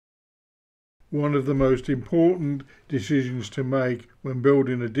One of the most important decisions to make when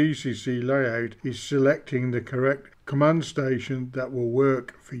building a DCC layout is selecting the correct command station that will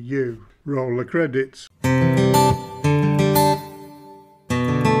work for you. Roll the credits.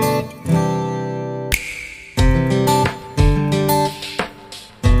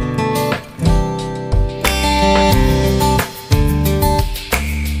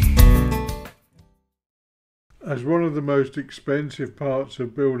 As one of the most expensive parts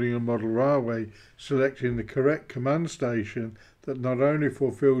of building a model railway, selecting the correct command station that not only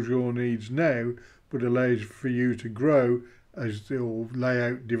fulfills your needs now, but allows for you to grow as your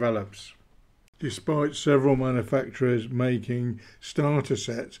layout develops. Despite several manufacturers making starter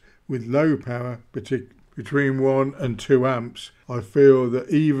sets with low power, between 1 and 2 amps, I feel that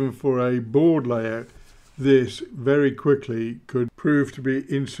even for a board layout, this very quickly could prove to be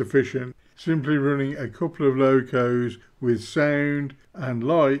insufficient. Simply running a couple of locos with sound and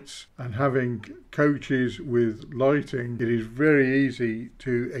lights and having coaches with lighting, it is very easy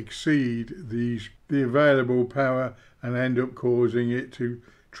to exceed the available power and end up causing it to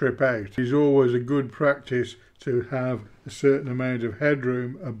trip out. It is always a good practice to have a certain amount of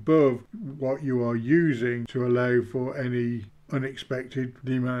headroom above what you are using to allow for any unexpected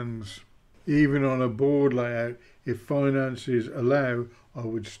demands. Even on a board layout, if finances allow, I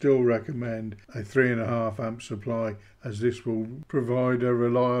would still recommend a 3.5 amp supply, as this will provide a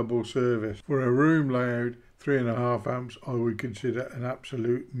reliable service. For a room layout, 3.5 amps I would consider an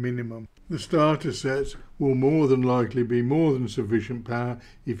absolute minimum. The starter sets will more than likely be more than sufficient power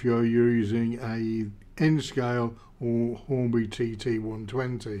if you're using a N-scale or Hornby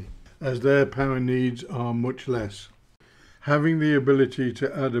TT120, as their power needs are much less. Having the ability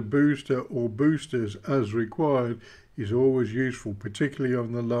to add a booster or boosters as required is always useful, particularly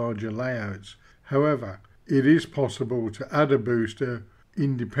on the larger layouts. However, it is possible to add a booster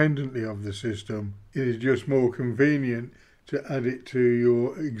independently of the system. It is just more convenient to add it to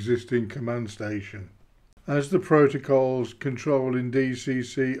your existing command station. As the protocols controlling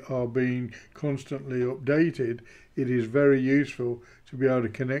DCC are being constantly updated, it is very useful to be able to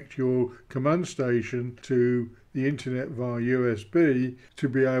connect your command station to the internet via USB to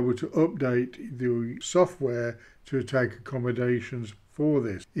be able to update the software to take accommodations for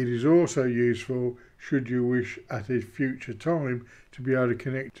this. It is also useful, should you wish at a future time, to be able to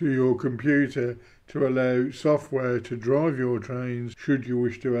connect to your computer to allow software to drive your trains should you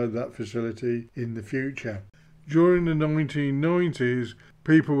wish to add that facility in the future. During the 1990s,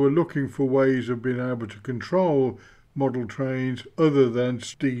 people were looking for ways of being able to control model trains other than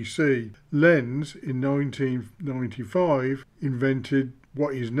DC. Lenz in 1995 invented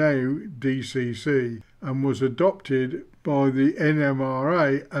what is now DCC and was adopted by the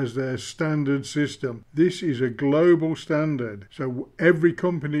NMRA as their standard system. This is a global standard, so every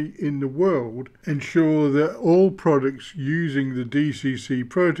company in the world ensure that all products using the DCC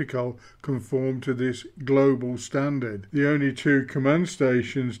protocol conform to this global standard. The only two command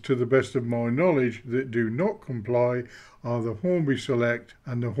stations, to the best of my knowledge, that do not comply are the Hornby Select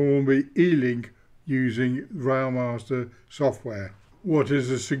and the Hornby Elink using Railmaster software. What is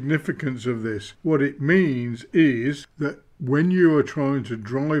the significance of this? What it means is that when you are trying to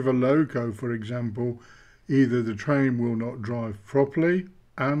drive a loco, for example, either the train will not drive properly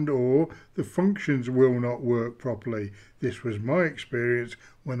and or the functions will not work properly. This was my experience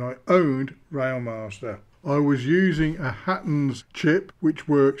when I owned Railmaster. I was using a Hatton's chip which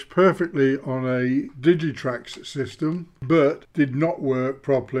works perfectly on a Digitrax system but did not work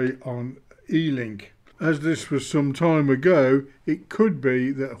properly on ELink. As this was some time ago, it could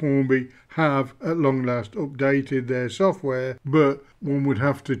be that Hornby have at long last updated their software, but one would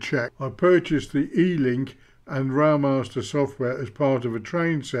have to check. I purchased the ELink and Railmaster software as part of a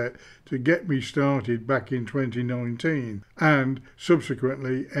train set to get me started back in 2019, and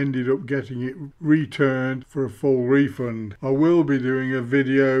subsequently ended up getting it returned for a full refund. I will be doing a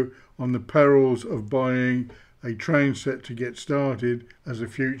video on the perils of buying a train set to get started as a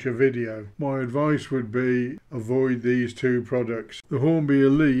future video. My advice would be avoid these two products. The Hornby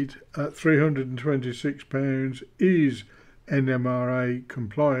Elite at £326 is NMRA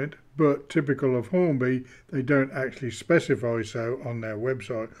compliant, but typical of Hornby, they don't actually specify so on their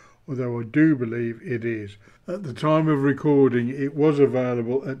website, although I do believe it is. At the time of recording, it was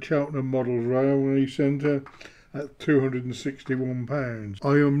available at Cheltenham Models Railway Centre at £261.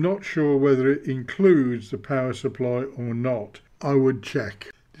 I am not sure whether it includes the power supply or not. I would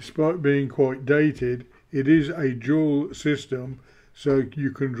check. Despite being quite dated, it is a dual system, so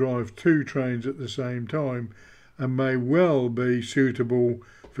you can drive two trains at the same time and may well be suitable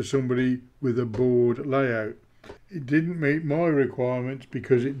for somebody with a board layout. It didn't meet my requirements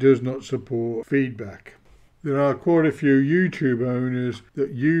because it does not support feedback. There are quite a few YouTube owners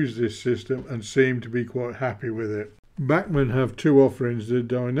that use this system and seem to be quite happy with it. Bachmann have two offerings: the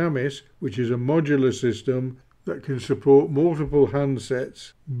Dynamis, which is a modular system that can support multiple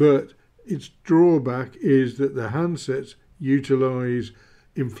handsets, but its drawback is that the handsets utilize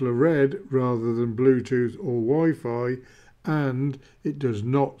infrared rather than Bluetooth or Wi-Fi, and it does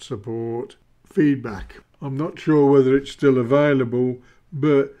not support feedback. I'm not sure whether it's still available,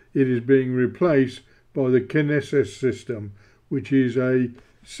 but it is being replaced by the Kinesis system, which is a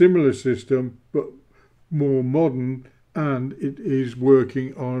similar system but more modern, and it is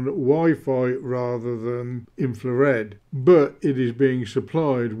working on Wi-Fi rather than infrared, but it is being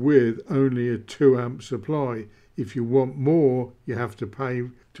supplied with only a 2 amp supply. If you want more, you have to pay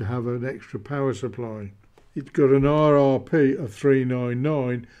to have an extra power supply. It's got an RRP of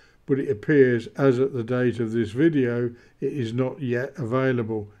 $399, but it appears, as at the date of this video, it is not yet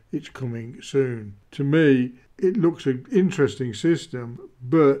available. It's coming soon. To me, it looks an interesting system,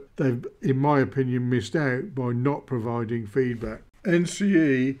 but they've, in my opinion, missed out by not providing feedback.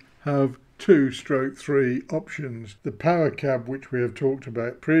 NCE have 2/3 options. The power cab, which we have talked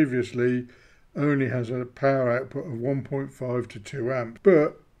about previously, only has a power output of 1.5 to 2 amps,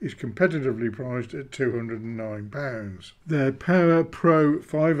 but is competitively priced at £209. Their Power Pro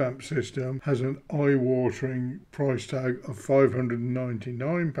 5 amp system has an eye-watering price tag of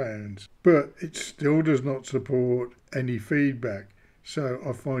 £599, but it still does not support any feedback, so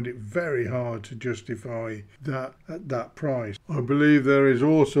I find it very hard to justify that at that price. I believe there is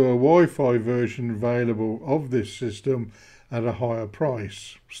also a Wi-Fi version available of this system at a higher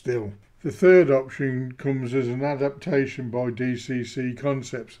price still. The third option comes as an adaptation by DCC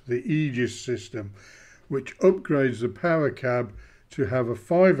Concepts, the Aegis system, which upgrades the power cab to have a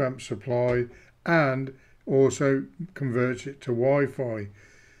 5 amp supply and also converts it to Wi-Fi.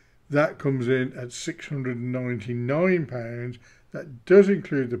 That comes in at £699. That does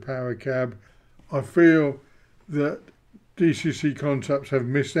include the power cab. I feel that DCC Concepts have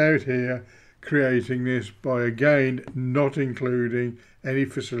missed out here, creating this by again not including any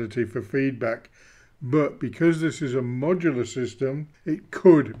facility for feedback, but because this is a modular system, it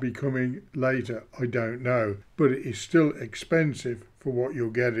could be coming later, I don't know, but it is still expensive for what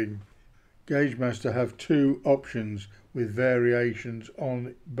you're getting. Gaugemaster have two options with variations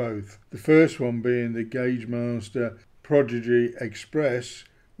on both. The first one being the Gaugemaster Prodigy Express,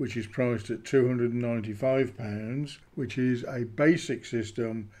 which is priced at £295, which is a basic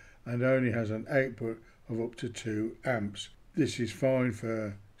system and only has an output of up to 2 amps. This is fine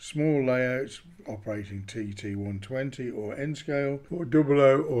for small layouts operating TT120 or N-scale. For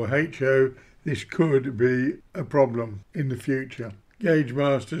OO or HO, this could be a problem in the future.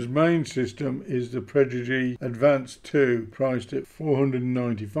 Gaugemaster's main system is the Prodigy Advanced 2, priced at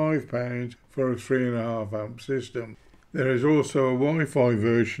 £495 for a 3.5 amp system. There is also a Wi-Fi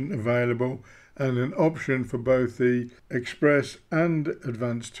version available and an option for both the Express and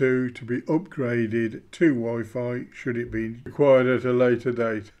Advanced 2 to be upgraded to Wi-Fi should it be required at a later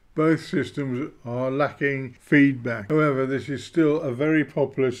date. Both systems are lacking feedback. However, this is still a very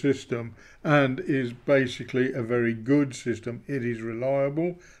popular system and is basically a very good system. It is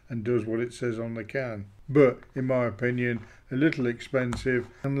reliable and does what it says on the can, but in my opinion a little expensive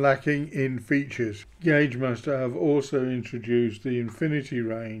and lacking in features. Gaugemaster have also introduced the Infinity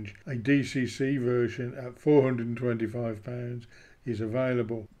range. A DCC version at £425 is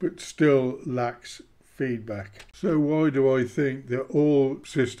available, but still lacks feedback. So why do I think that all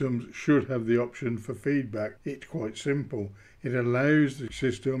systems should have the option for feedback? It's quite simple. It allows the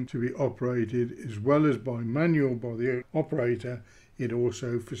system to be operated as well as by manual by the operator. It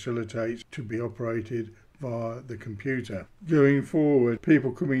also facilitates to be operated via the computer. Going forward,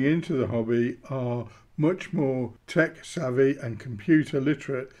 people coming into the hobby are much more tech savvy and computer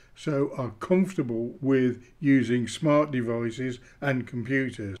literate, so are comfortable with using smart devices and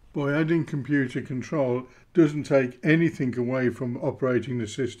computers. By adding computer control doesn't take anything away from operating the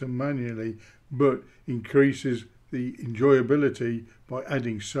system manually, but increases the enjoyability by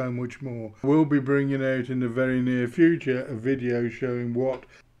adding so much more. We'll be bringing out in the very near future a video showing what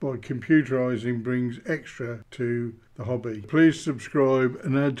by computerizing brings extra to the hobby. Please subscribe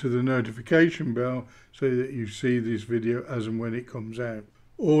and add to the notification bell so that you see this video as and when it comes out.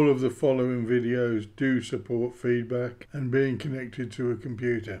 All of the following videos do support feedback and being connected to a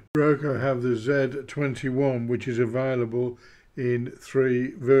computer. Roku have the Z21, which is available in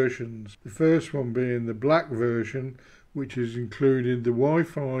 3 versions. The first one being the black version, which is including the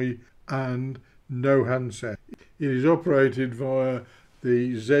Wi-Fi and no handset. It is operated via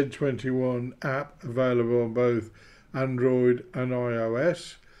the Z21 app available on both Android and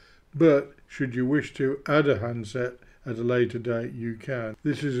iOS, but should you wish to add a handset at a later date, you can.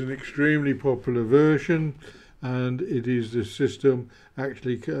 This is an extremely popular version, and it is the system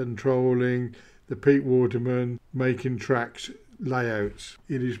actually controlling the Pete Waterman making tracks layouts.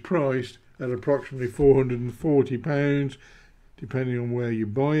 It is priced at approximately £440 depending on where you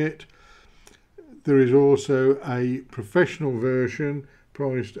buy it. There is also a professional version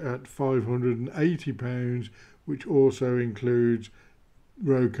priced at £580, which also includes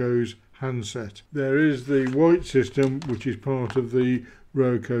Roko's handset. There is the white system, which is part of the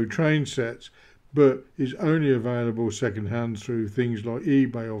Roko train sets, but is only available second-hand through things like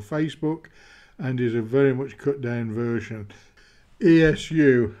eBay or Facebook, and is a very much cut-down version.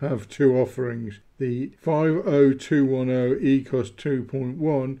 ESU have two offerings. The 50210 ECoS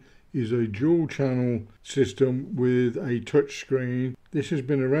 2.1 is a dual-channel system with a touchscreen. This has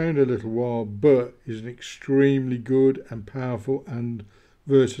been around a little while, but is an extremely good and powerful and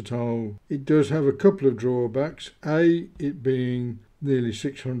versatile. It does have a couple of drawbacks. A, it being nearly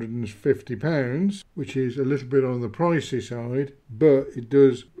 £650, which is a little bit on the pricey side, but it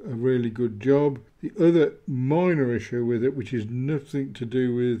does a really good job. The other minor issue with it, which is nothing to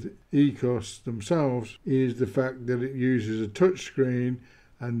do with ECoS themselves, is the fact that it uses a touchscreen,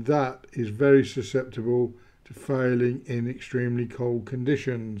 and that is very susceptible to failing in extremely cold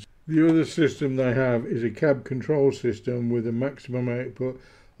conditions. The other system they have is a cab control system with a maximum output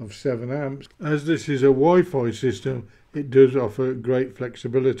of 7 amps. As this is a Wi-Fi system, it does offer great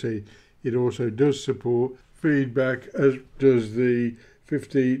flexibility. It also does support feedback, as does the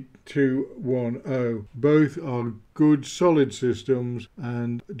 5210. Both are good solid systems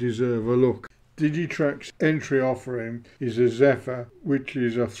and deserve a look. Digitrax entry offering is a Zephyr, which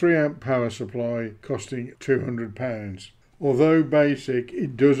is a 3 amp power supply costing £200. Although basic,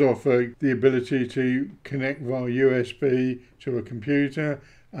 it does offer the ability to connect via USB to a computer,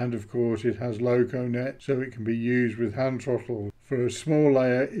 and of course it has LocoNet, so it can be used with hand throttle. For a small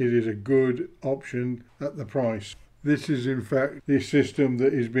layer, it is a good option at the price. This is in fact the system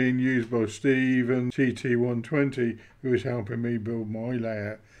that is being used by Steve and TT120, who is helping me build my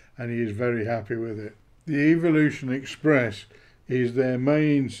layout, and he is very happy with it. The Evolution Express is their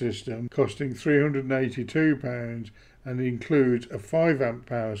main system, costing £382, and includes a 5 amp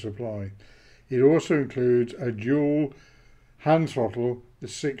power supply. It also includes a dual hand throttle, the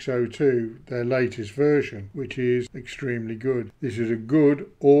 602, their latest version, which is extremely good. This is a good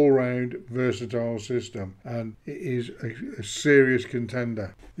all-round versatile system, and it is a serious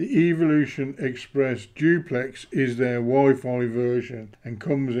contender. The Evolution Express Duplex is their Wi-Fi version and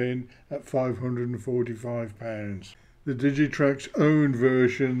comes in at £545. The Digitrax owned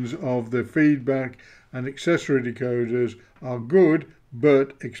versions of the feedback and accessory decoders are good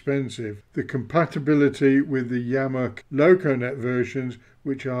but expensive. The compatibility with the YaMoRC LocoNet versions,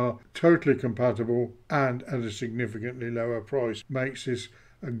 which are totally compatible and at a significantly lower price, makes this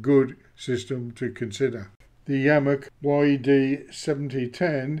a good system to consider. The YaMoRC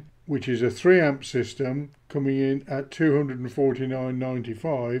YD7010, which is a 3 amp system, coming in at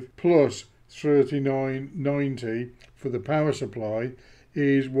 £249.95 plus £39.90 for the power supply,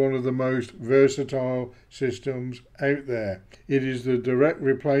 is one of the most versatile systems out there. It is the direct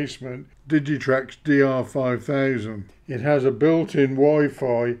replacement Digitrax DR5000. It has a built-in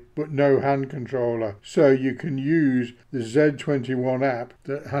Wi-Fi but no hand controller, so you can use the Z21 app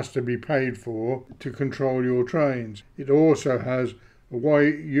that has to be paid for to control your trains. It also has a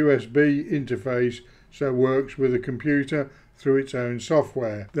USB interface, so works with a computer through its own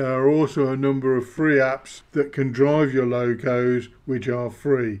software. There are also a number of free apps that can drive your locos, which are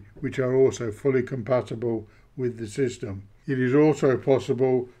free, which are also fully compatible with the system. It is also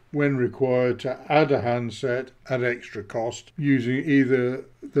possible, when required, to add a handset at extra cost using either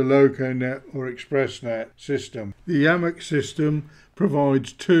the LocoNet or ExpressNet system. The YaMoRC system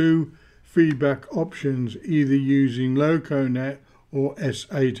provides 2 feedback options, either using LocoNet or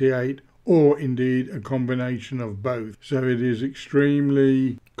S88, or indeed a combination of both, so it is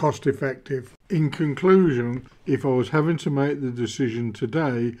extremely cost effective. In conclusion, if I was having to make the decision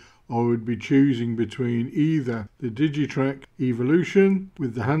today, I would be choosing between either the Digitrax Evolution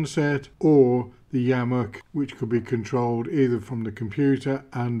with the handset or the YaMoRC, which could be controlled either from the computer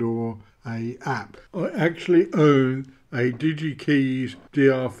and or a app. I actually own a Digikeijs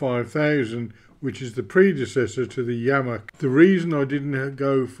DR5000, which is the predecessor to the YaMoRC. The reason I didn't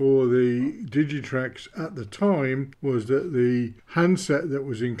go for the Digitrax at the time was that the handset that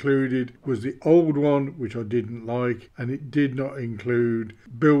was included was the old one, which I didn't like, and it did not include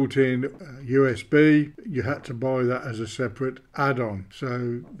built-in USB. You had to buy that as a separate add-on.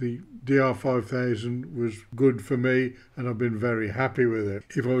 So the DR5000 was good for me, and I've been very happy with it.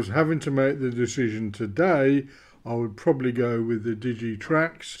 If I was having to make the decision today, I would probably go with the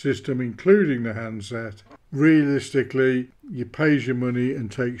Digitrax system, including the handset. Realistically, you pays your money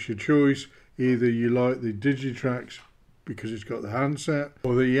and takes your choice. Either you like the Digitrax because it's got the handset,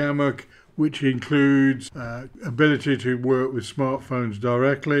 or the YaMoRC, which includes ability to work with smartphones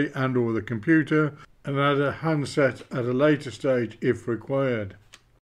directly and or the computer, and add a handset at a later stage if required.